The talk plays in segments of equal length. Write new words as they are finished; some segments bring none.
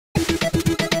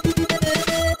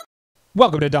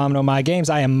Welcome to Domino Miah Games.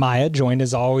 I am Maya, joined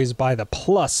as always by the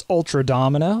Plus Ultra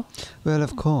Domino. Well,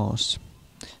 of course.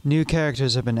 New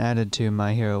characters have been added to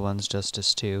My Hero 1's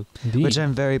Justice 2, Indeed. which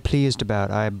I'm very pleased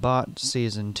about. I bought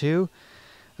Season 2,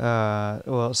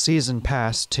 Season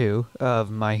Pass 2 of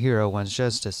My Hero 1's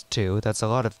Justice 2. That's a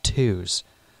lot of twos.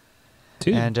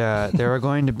 Two. And there are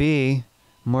going to be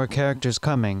more characters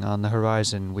coming on the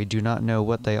horizon. We do not know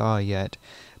what they are yet,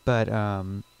 but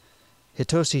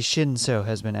Hitoshi Shinso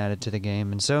has been added to the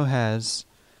game, and so has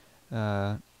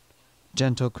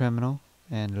Gentle Criminal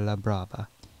and La Brava.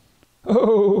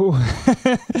 Oh,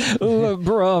 La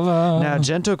Brava. Now,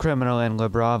 Gentle Criminal and La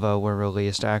Brava were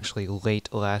released actually late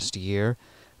last year,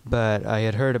 but I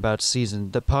had heard about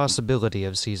the possibility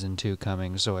of Season 2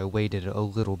 coming, so I waited a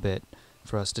little bit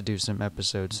for us to do some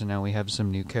episodes, so now we have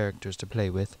some new characters to play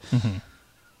with. Mm-hmm.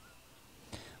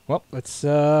 Well, let's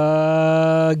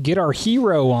get our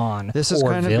hero on, This is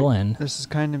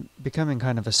kind of becoming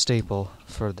kind of a staple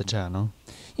for the channel.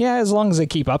 Yeah, as long as they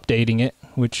keep updating it,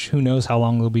 which who knows how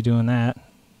long they'll be doing that.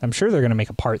 I'm sure they're going to make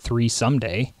a part 3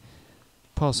 someday.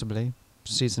 Possibly.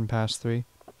 Season Pass 3.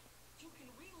 You can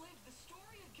relive the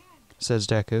story again, says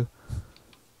Deku.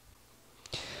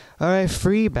 Alright,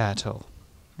 free battle.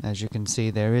 As you can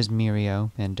see, there is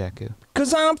Mirio and Deku.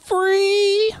 'Cause I'm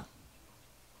free!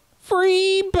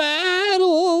 Free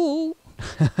battle!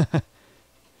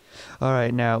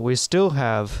 Alright, now we still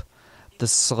have the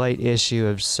slight issue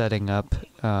of setting up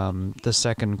the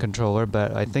second controller,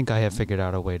 but I think I have figured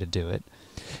out a way to do it.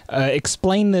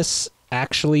 Explain this,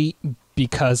 actually,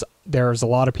 because there's a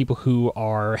lot of people who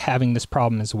are having this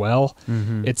problem as well.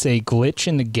 Mm-hmm. It's a glitch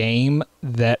in the game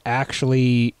that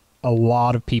actually a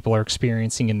lot of people are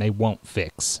experiencing and they won't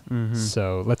fix. Mm-hmm.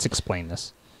 So let's explain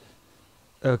this.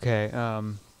 Okay,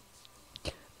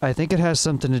 I think it has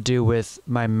something to do with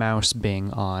my mouse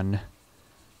being on.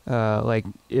 Like,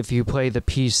 if you play the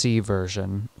PC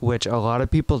version, which a lot of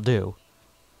people do.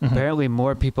 Mm-hmm. Apparently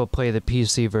more people play the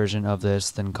PC version of this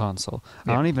than console.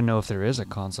 Yeah. I don't even know if there is a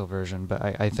console version, but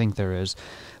I think there is.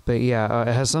 But yeah,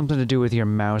 it has something to do with your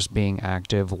mouse being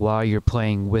active while you're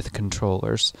playing with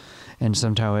controllers, and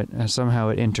somehow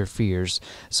it interferes.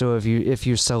 So if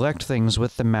you select things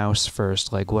with the mouse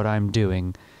first, like what I'm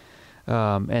doing,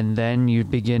 and then you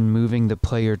begin moving the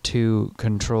player 2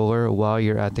 controller while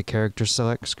you're at the character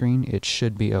select screen, it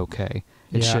should be okay.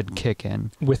 It should kick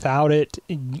in. Without it,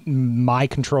 my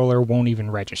controller won't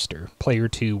even register. Player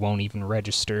 2 won't even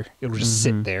register. It'll just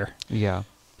sit there. Yeah.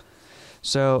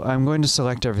 So I'm going to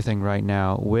select everything right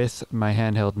now with my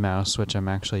handheld mouse, which I'm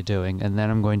actually doing, and then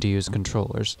I'm going to use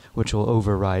controllers, which will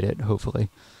override it, hopefully.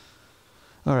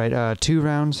 All right, 2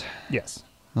 rounds? Yes.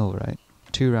 All right.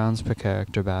 2 rounds per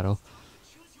character battle.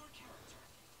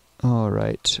 All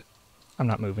right. I'm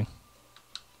not moving.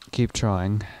 Keep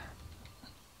trying.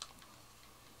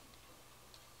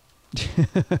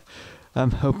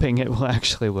 I'm hoping it will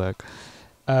actually work.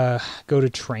 Go to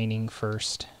training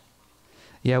first.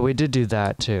 Yeah, we did do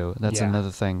that too. That's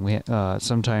another thing. We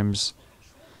sometimes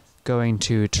going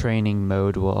to training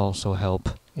mode will also help.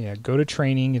 Yeah, go to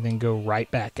training and then go right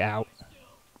back out.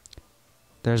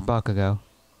 There's Bakugo.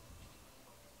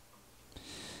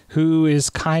 Who is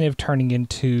kind of turning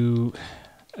into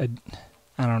I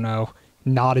don't know,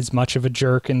 not as much of a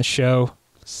jerk in the show.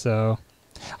 So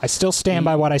I still stand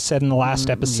by what I said in the last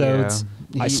episodes.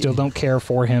 Yeah. I still don't care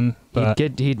for him. But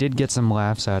he did get some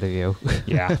laughs out of you.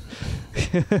 Yeah.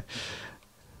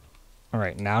 All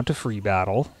right, now to free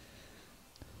battle.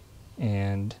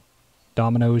 And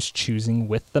Domino is choosing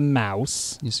with the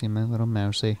mouse. You see my little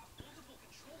mousey.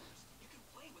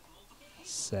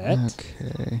 Set.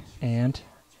 Okay. And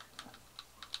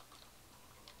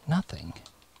nothing.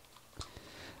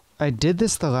 I did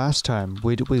this the last time.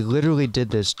 We literally did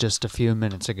this just a few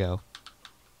minutes ago.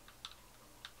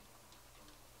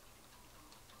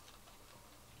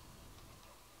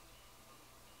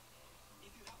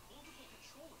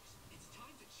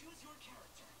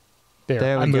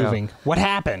 There I'm moving. What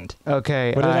happened?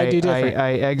 Okay. What did I do different?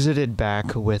 I exited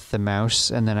back with the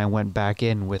mouse, and then I went back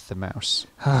in with the mouse.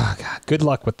 Oh, God. Good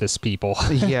luck with this, people.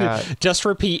 Yeah. Just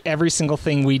repeat every single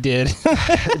thing we did.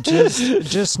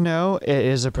 just know it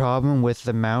is a problem with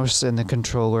the mouse and the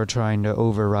controller trying to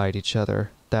override each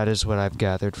other. That is what I've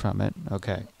gathered from it.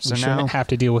 Okay. So we now shouldn't have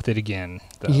to deal with it again,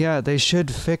 though. Yeah, they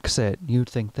should fix it. You'd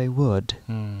think they would.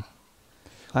 I'm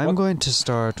going to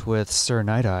start with Sir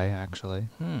Night-Eye, actually.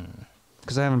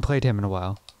 Because I haven't played him in a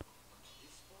while.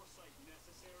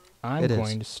 I'm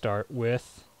going to start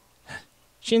with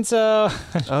Shinso.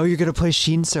 Oh, you're going to play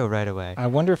Shinso right away. I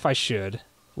wonder if I should.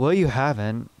 Well, you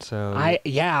haven't, so... I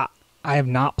have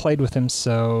not played with him,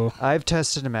 so... I've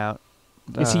tested him out.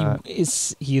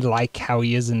 Is he like how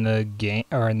he is in the game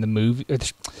or in the movie, or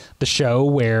the show,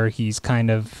 where he's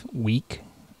kind of weak?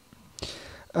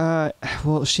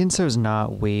 Well, Shinso's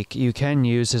not weak. You can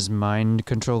use his mind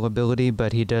control ability,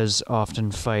 but he does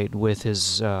often fight with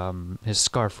his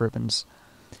scarf ribbons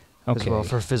as well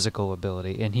for physical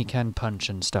ability, and he can punch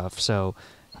and stuff. So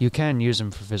you can use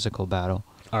him for physical battle.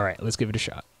 All right, let's give it a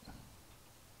shot.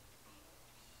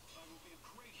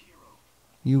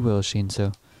 You will,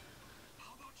 Shinso.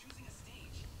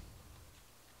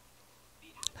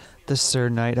 The Sir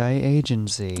Night Eye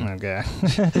Agency. Okay.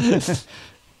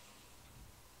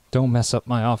 Don't mess up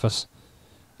my office.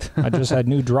 I just had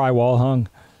new drywall hung.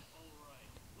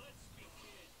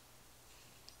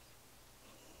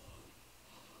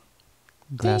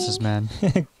 Glasses man.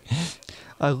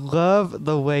 I love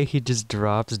the way he just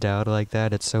drops down like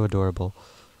that. It's so adorable.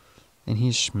 And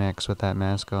he schmecks with that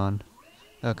mask on.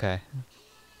 Okay.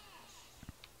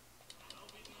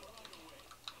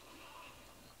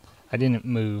 I didn't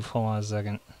move. Hold on a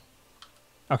second.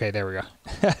 Okay, there we go.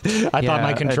 I thought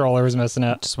my controller was messing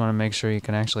up. Just want to make sure you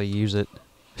can actually use it.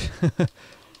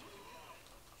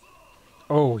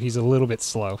 Oh, he's a little bit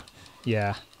slow.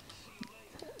 Yeah.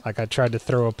 Like I tried to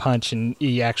throw a punch and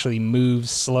he actually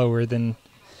moves slower than...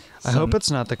 I hope it's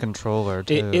not the controller,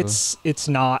 too. It's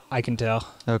not, I can tell.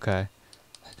 Okay.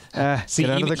 See,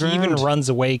 get out of the ground. He even runs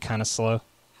away kind of slow.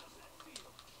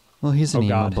 Well, he's an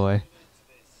emo boy.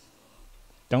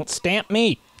 Don't stamp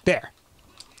me! There!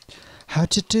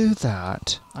 How'd you do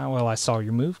that? Well, I saw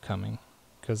your move coming.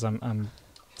 Because I'm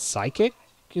psychic?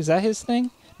 Is that his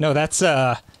thing? No, that's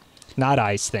not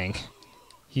Eye's thing.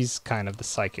 He's kind of the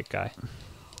psychic guy.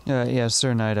 Yeah,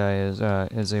 Sir Night Eye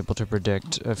is able to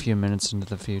predict a few minutes into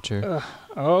the future.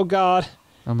 Oh, God.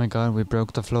 Oh, my God, we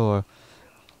broke the floor.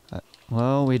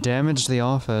 Well, we damaged the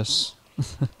office.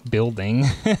 Building.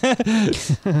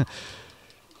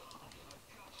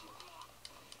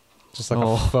 Just like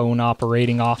a phone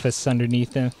operating office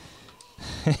underneath him.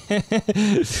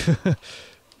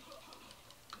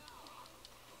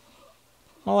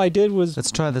 All I did was...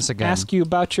 Let's try this again. Ask you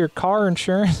about your car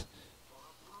insurance.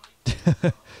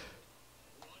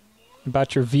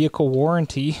 About your vehicle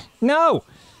warranty. No!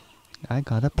 I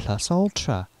got a Plus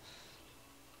Ultra.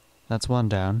 That's one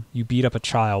down. You beat up a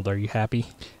child. Are you happy?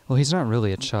 Well, he's not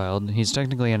really a child. He's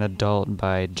technically an adult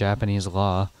by Japanese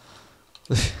law.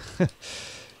 That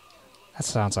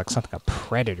sounds like something a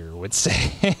predator would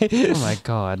say. Oh my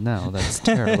God, no, that's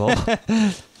terrible.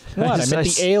 What? I meant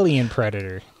the alien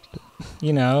predator.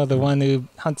 You know, the one who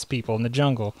hunts people in the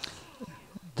jungle.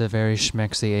 The very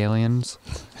schmexy aliens.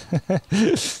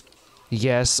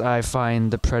 Yes, I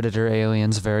find the predator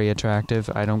aliens very attractive.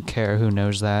 I don't care who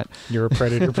knows that. You're a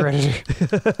predator.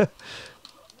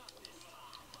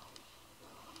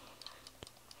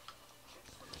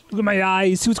 Look at my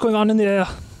eyes. See what's going on in there.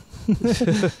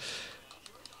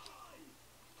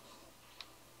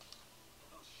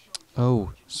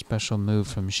 Oh, special move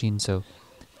from Shinso.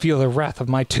 Feel the wrath of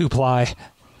my two-ply.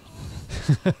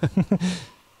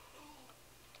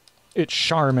 It's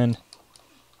Charmin.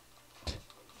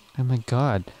 Oh my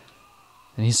God.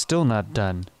 And he's still not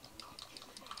done.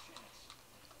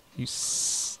 You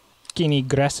skinny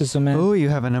grasses man. Oh, you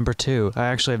have a number 2. I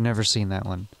actually have never seen that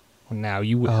one. Well, now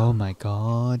you will. Oh my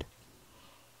God.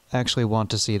 I actually want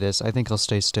to see this. I think I'll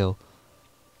stay still.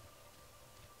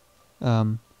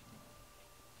 Did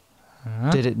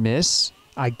it miss?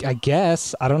 I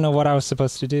guess. I don't know what I was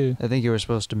supposed to do. I think you were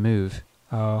supposed to move.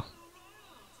 Oh.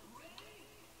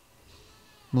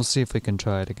 We'll see if we can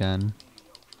try it again.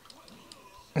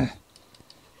 I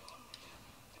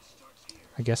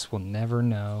guess we'll never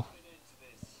know.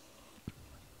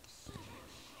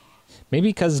 Maybe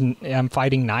because I'm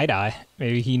fighting Night Eye.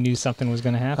 Maybe he knew something was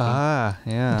going to happen. Ah,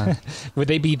 yeah. Would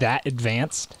they be that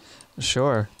advanced?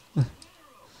 Sure.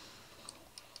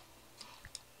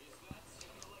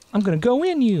 I'm going to go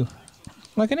in you.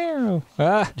 Like an arrow.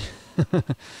 Ah.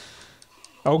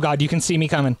 Oh, God, you can see me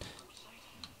coming.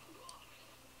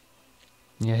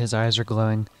 Yeah, his eyes are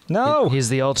glowing. No! He's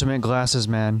the ultimate glasses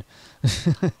man.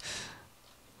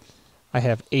 I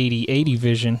have 80/80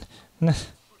 vision.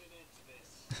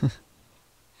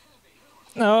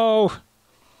 No!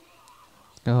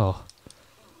 Oh.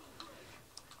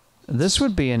 This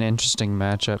would be an interesting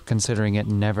matchup, considering it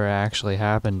never actually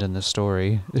happened in the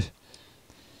story.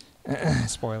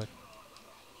 Spoiler.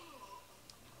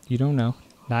 You don't know.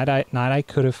 Night Eye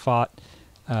could have fought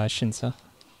Shinso.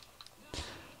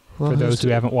 Well, for those who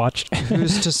haven't watched.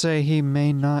 Who's to say he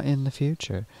may not in the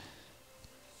future?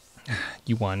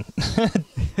 You won.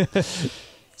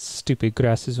 Stupid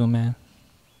grasses, man.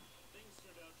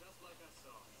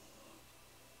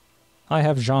 I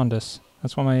have jaundice.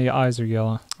 That's why my eyes are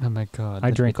yellow. Oh my god.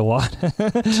 I drink a lot.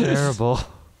 Terrible.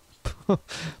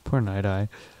 Poor Night Eye.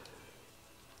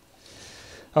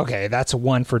 Okay, that's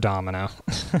 1 for Domino.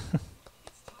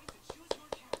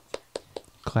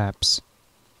 Claps.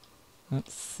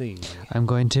 Let's see. I'm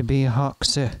going to be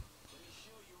Hawksy.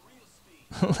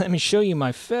 Let me show you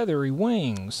my feathery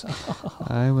wings.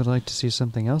 I would like to see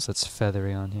something else that's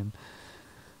feathery on him.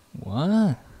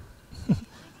 What?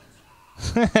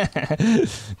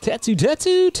 Tattoo,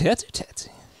 tattoo, tattoo,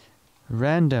 tattoo.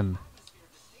 Random.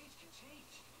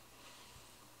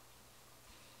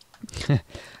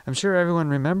 I'm sure everyone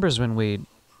remembers when we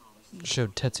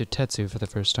showed Tetsu Tetsu for the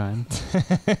first time.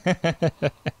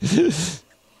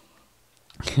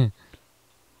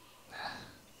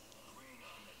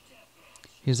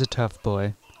 He's a tough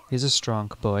boy. He's a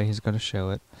strong boy. He's going to show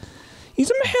it.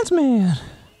 He's a man's man.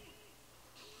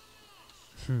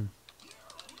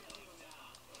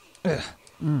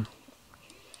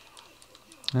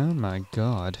 Oh my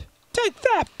god. Take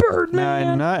that, bird Now, man.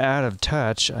 I'm not out of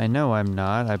touch. I know I'm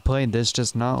not. I played this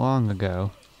just not long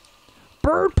ago.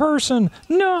 Bird person.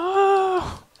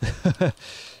 No.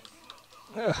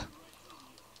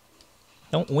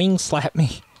 Don't wing slap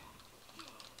me.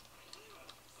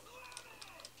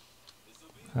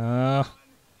 I've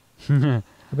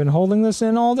been holding this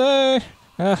in all day.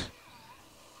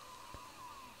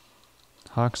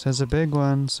 Hawks has a big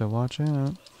one, so watch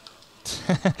out.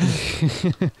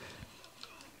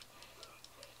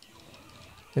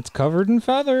 It's covered in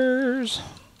feathers.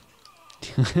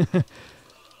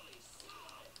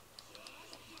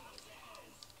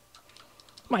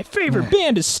 My favorite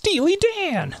band is Steely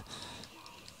Dan.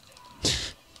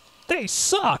 They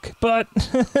suck, but,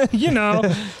 you know,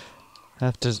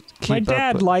 Have to keep my up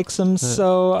dad with- likes them,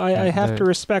 so I have to they're-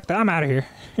 respect that. I'm out of here.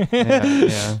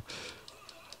 yeah.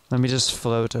 Let me just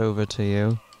float over to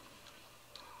you.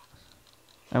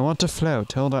 I want to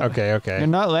float. Hold on. Okay, okay. You're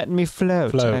not letting me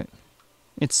float. Float.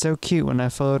 It's so cute when I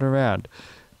float around.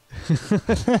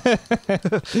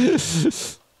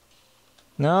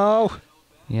 No.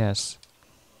 Yes.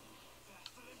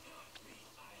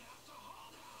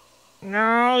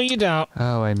 No, you don't.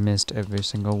 Oh, I missed every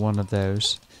single one of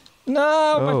those.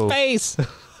 No, Oh. my face.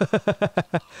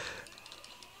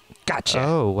 Gotcha.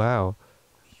 Oh, wow.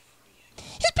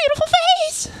 His beautiful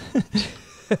face.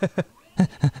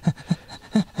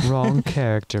 Wrong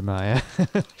character, Maya.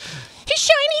 His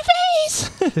shiny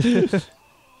face.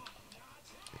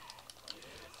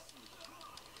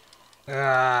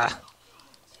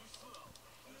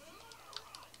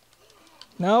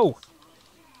 No.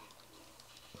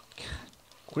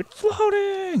 Quit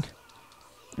floating.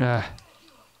 Ah.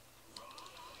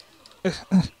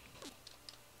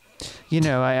 You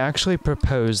know, I actually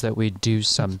propose that we do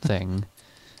something.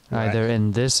 Right. Either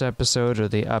in this episode or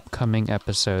the upcoming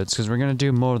episodes, because we're going to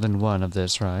do more than one of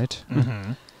this, right?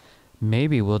 Mm-hmm.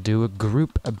 Maybe we'll do a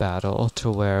group battle to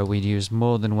where we use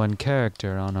more than one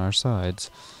character on our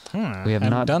sides. We have haven't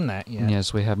not done that yet.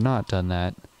 Yes, we have not done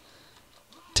that.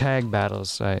 Tag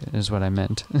battles is what I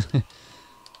meant.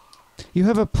 You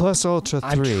have a plus ultra 3.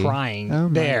 I'm trying. Oh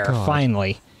my there, God.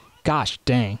 finally. Gosh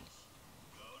dang.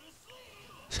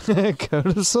 Go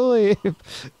to sleep.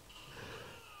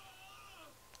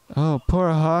 Oh, poor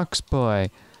Hawks boy.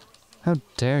 How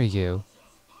dare you?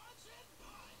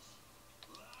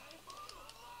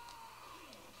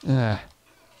 Ugh.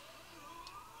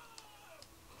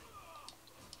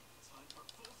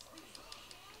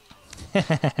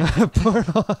 Poor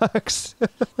Hawks.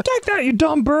 Take that, you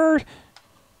dumb bird.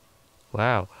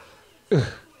 Wow.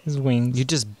 His wings. You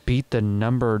just beat the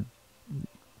number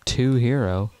 2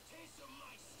 hero.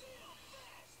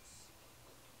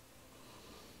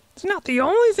 It's not the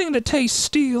only thing that tastes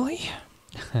steely.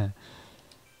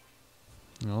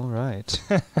 All right.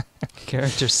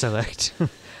 Character select.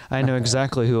 I know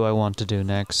exactly who I want to do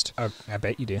next. Oh, I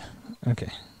bet you do.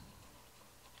 Okay.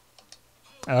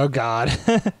 Oh, God.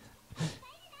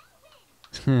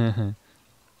 I'm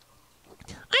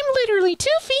literally 2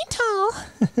 feet tall.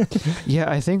 Yeah,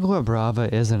 I think La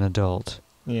Brava is an adult.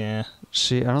 Yeah.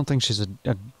 I don't think she's a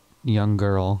young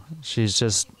girl. She's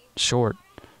just short.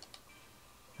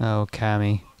 Oh,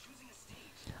 Cammy.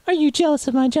 Are you jealous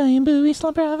of my giant boobies,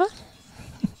 La Brava?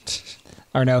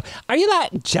 Or no, are you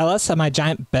that jealous of my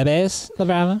giant bebes, La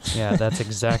Brava? Yeah, that's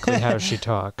exactly how she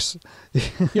talks.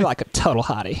 You're like a total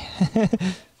hottie.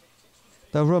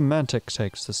 The romantic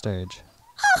takes the stage.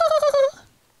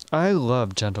 I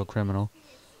love Gentle Criminal.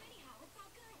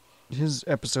 His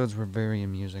episodes were very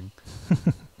amusing.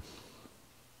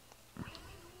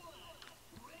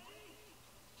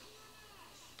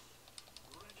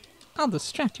 I'll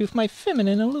distract you with my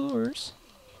feminine allures.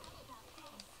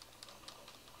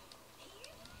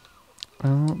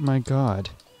 Oh my god.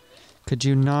 Could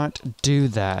you not do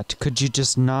that? Could you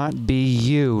just not be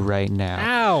you right now?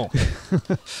 Ow!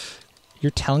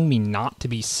 You're telling me not to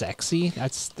be sexy?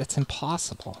 That's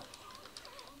impossible.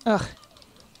 Ugh.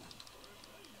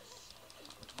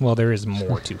 Well, there is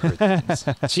more to her things.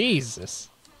 Jesus.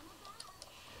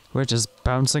 We're just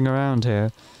bouncing around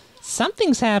here.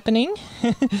 Something's happening.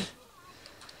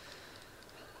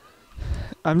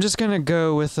 I'm just gonna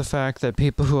go with the fact that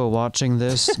people who are watching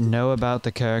this know about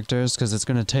the characters, because it's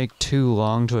gonna take too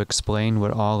long to explain what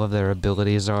all of their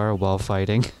abilities are while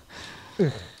fighting.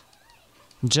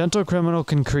 Gentle Criminal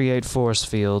can create force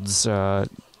fields out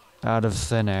of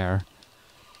thin air,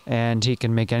 and he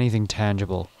can make anything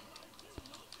tangible.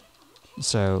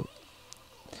 So...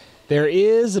 There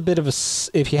is a bit of a...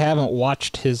 If you haven't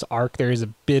watched his arc, there is a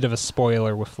bit of a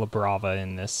spoiler with La Brava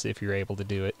in this, if you're able to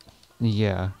do it.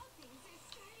 Yeah.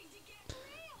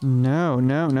 No.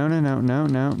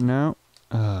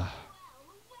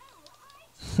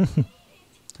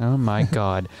 Oh my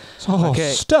god. Oh,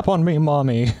 okay. Step on me,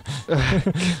 mommy.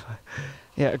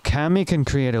 Yeah, Cammy can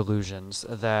create illusions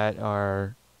that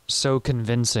are so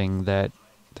convincing that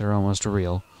they're almost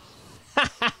real.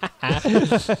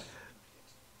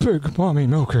 Big mommy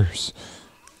milkers.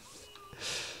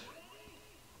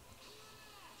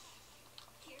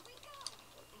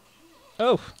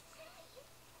 Oh.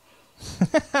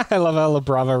 I love how La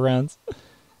Brava runs.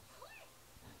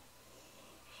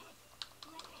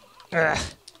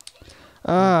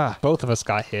 Both of us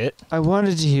got hit. I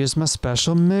wanted to use my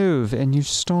special move, and you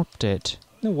stopped it.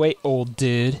 No way, old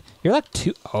dude. You're like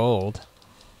too old.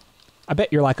 I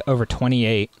bet you're like over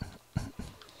 28.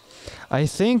 I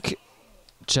think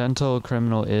Gentle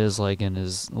Criminal is like in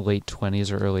his late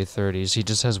 20s or early 30s. He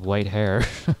just has white hair.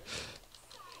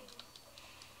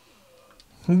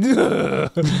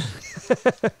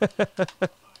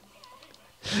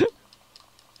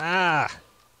 Ah.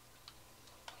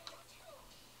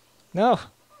 No.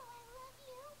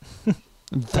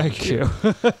 Thank you.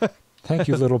 Thank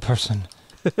you, little person.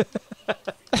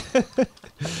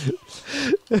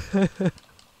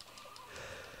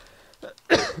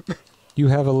 You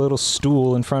have a little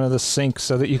stool in front of the sink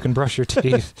so that you can brush your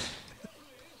teeth.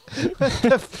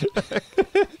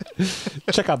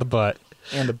 Check out the butt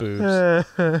and the boobs.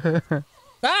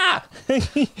 Ah!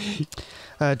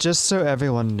 Just so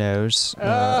everyone knows,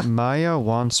 Maya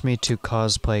wants me to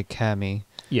cosplay Cammy.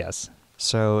 Yes.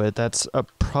 So that's a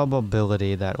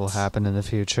probability that will happen in the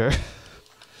future.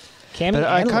 Cammy, but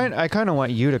I kind of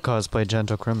want you to cosplay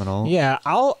Gentle Criminal. Yeah,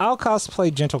 I'll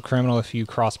cosplay Gentle Criminal if you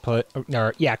crossplay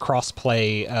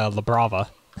La Brava.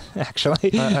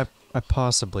 Actually, I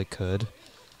possibly could.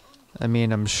 I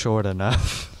mean, I'm short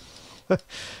enough.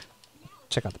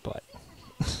 Check out the butt.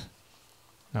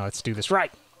 Now let's do this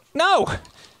right. No.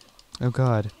 Oh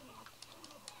God.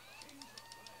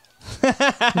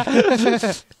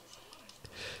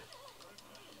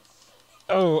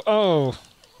 Oh.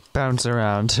 Bounce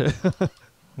around.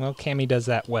 Well, Cammy does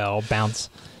that well. Bounce.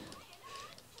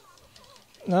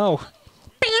 No.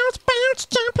 Bounce,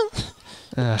 jumping.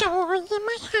 Joy in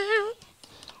my heart.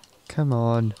 Come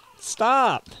on.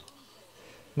 Stop.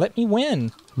 Let me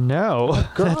win. No.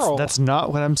 Girl. That's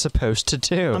not what I'm supposed to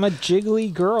do. I'm a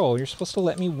jiggly girl. You're supposed to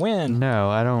let me win. No,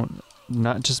 I don't.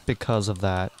 Not just because of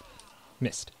that.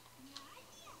 Missed.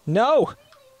 No.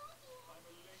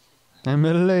 I'm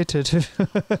elated.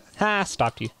 Ha,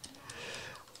 stopped you.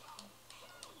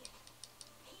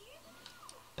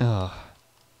 Oh.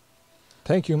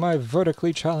 Thank you, my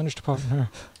vertically challenged partner.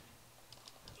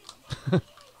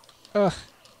 Ugh.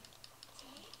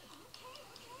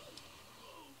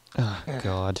 Oh,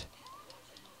 God.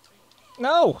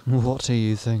 No! What do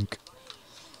you think?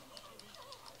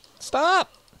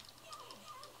 Stop!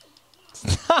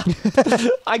 Stop!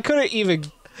 I couldn't even...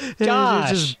 Gosh!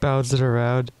 You just bounce it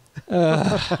around.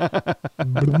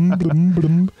 Blum, blum,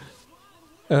 blum.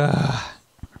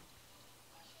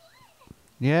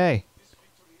 Yay.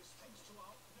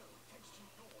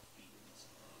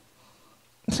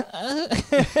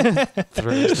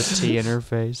 Throws the tea in her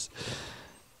face.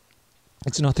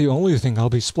 It's not the only thing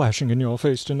I'll be splashing in your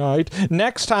face tonight.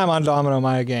 Next time on Domino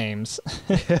Miah Games.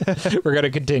 We're going to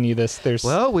continue this.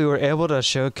 Well, we were able to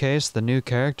showcase the new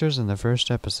characters in the first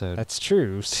episode. That's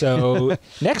true. So,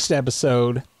 next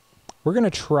episode, we're going to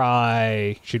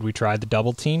try... Should we try the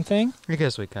double team thing? I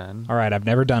guess we can. All right, I've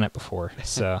never done it before,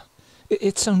 so...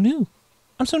 It's so new.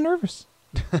 I'm so nervous.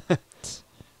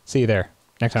 See you there.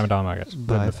 Next time on Domino Miah Games.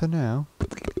 Bye for now.